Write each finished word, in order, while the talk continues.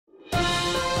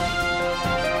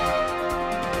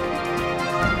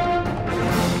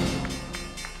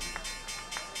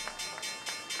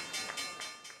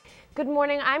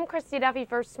morning, I'm Christy Duffy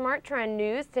for SmarTrend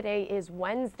News. Today is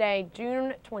Wednesday,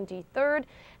 June 23rd,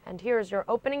 and here's your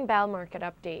opening bell market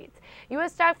update.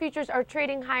 U.S. stock futures are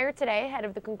trading higher today ahead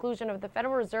of the conclusion of the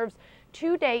Federal Reserve's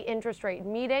two-day interest rate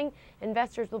meeting.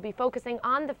 Investors will be focusing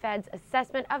on the Fed's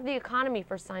assessment of the economy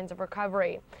for signs of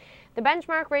recovery. The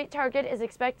benchmark rate target is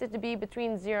expected to be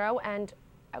between 0 and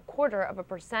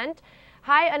 0.25%.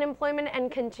 High unemployment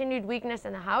and continued weakness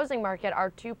in the housing market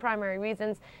are two primary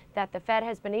reasons that the Fed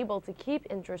has been able to keep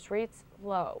interest rates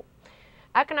low.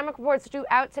 Economic reports due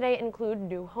out today include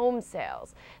new home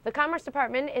sales. The Commerce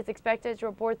Department is expected to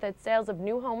report that sales of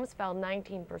new homes fell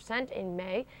 19% in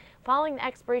May, following the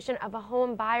expiration of a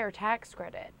home buyer tax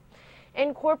credit.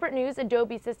 In corporate news,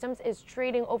 Adobe Systems is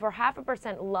trading over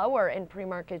 0.5% lower in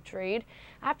pre-market trade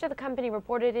after the company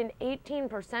reported an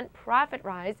 18% profit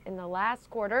rise in the last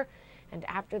quarter and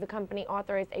after the company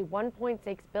authorized a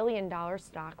 $1.6 billion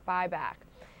stock buyback.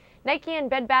 Nike and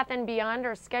Bed Bath & Beyond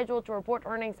are scheduled to report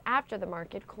earnings after the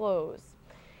market close.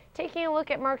 Taking a look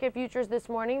at market futures this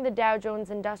morning, the Dow Jones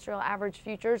Industrial Average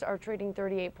futures are trading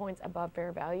 38 points above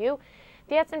fair value.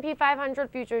 The S&P 500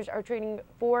 futures are trading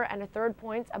 4 1/3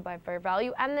 points above fair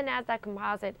value, and the Nasdaq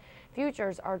Composite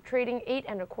futures are trading 8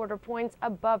 1/4 points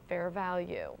above fair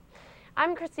value.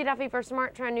 I'm Christy Duffy for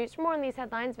SmarTrend News. For more on these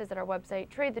headlines, visit our website,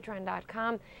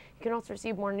 tradethetrend.com. You can also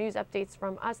receive more news updates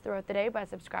from us throughout the day by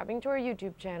subscribing to our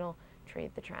YouTube channel,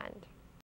 Trade the Trend.